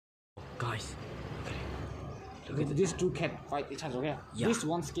guys. Look at these two cats fight each other, okay? Yeah. This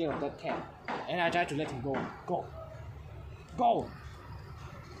one scared of that cat. And I try to let him go. Go! Go!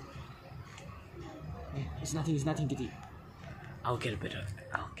 It's nothing, Kitty. I'll get better.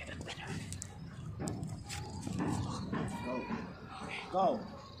 Go!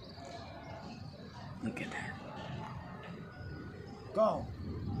 Look at that. Go!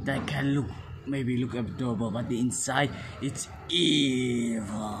 That can look adorable, but the inside it's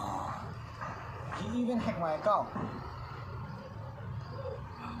evil. He even hacked my account. Oh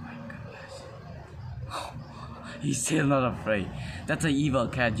my goodness. He's still not afraid. That's an evil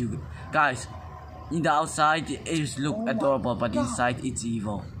cat, you guys. In the outside it look adorable, but inside it's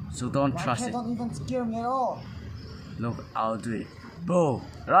evil. So don't trust it. Don't even scare me at all. Look, I'll do it. Boo!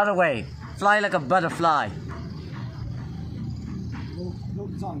 Run away! Fly like a butterfly!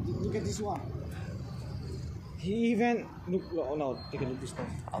 Look, son, look at this one. He even look. Oh no, take a look at this one.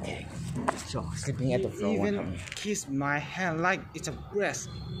 Okay. So, sleeping at the floor. He even kissed my hand like it's a breast.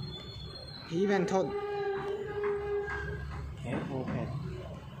 He even told. Careful, cat.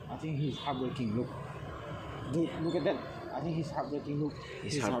 I think he's heartbreaking. Look at that. I think he's heartbreaking. Look,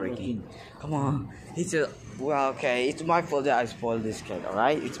 He's heartbreaking. Come on. Well, okay. It's my fault that I spoiled this cat,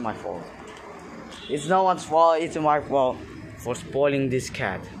 alright? It's my fault. It's no one's fault. It's my fault for spoiling this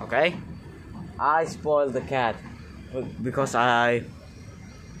cat, okay? I spoiled the cat because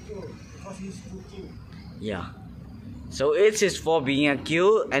yeah. So it's his fault being a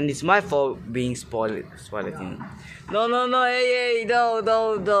cute, and it's my fault being spoiling. No, hey,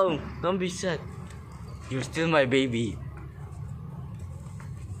 don't be sad. You're still my baby.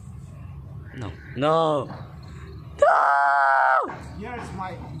 No. Here is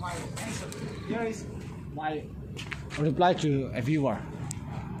my answer. Here is my reply to a viewer.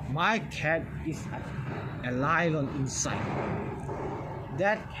 My cat is a lion inside.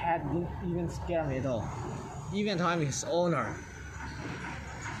 That cat didn't even scare me at all. Even though I'm his owner.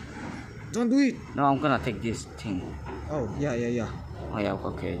 Don't do it. No, I'm gonna take this thing. Oh, yeah. Oh yeah,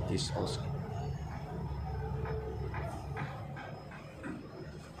 okay, this also.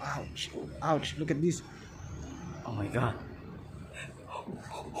 Ouch, look at this. Oh my god. Oh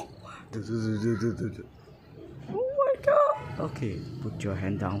my god. Okay, put your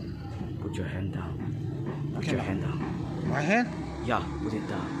hand down. Put your hand down. My hand? Yeah, put it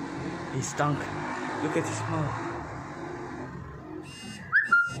down. He stunk. Look at his mouth.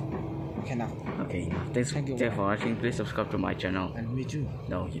 Okay, now. Okay, thanks for watching. Please subscribe to my channel. And me too.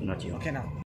 No, not you. Okay, now.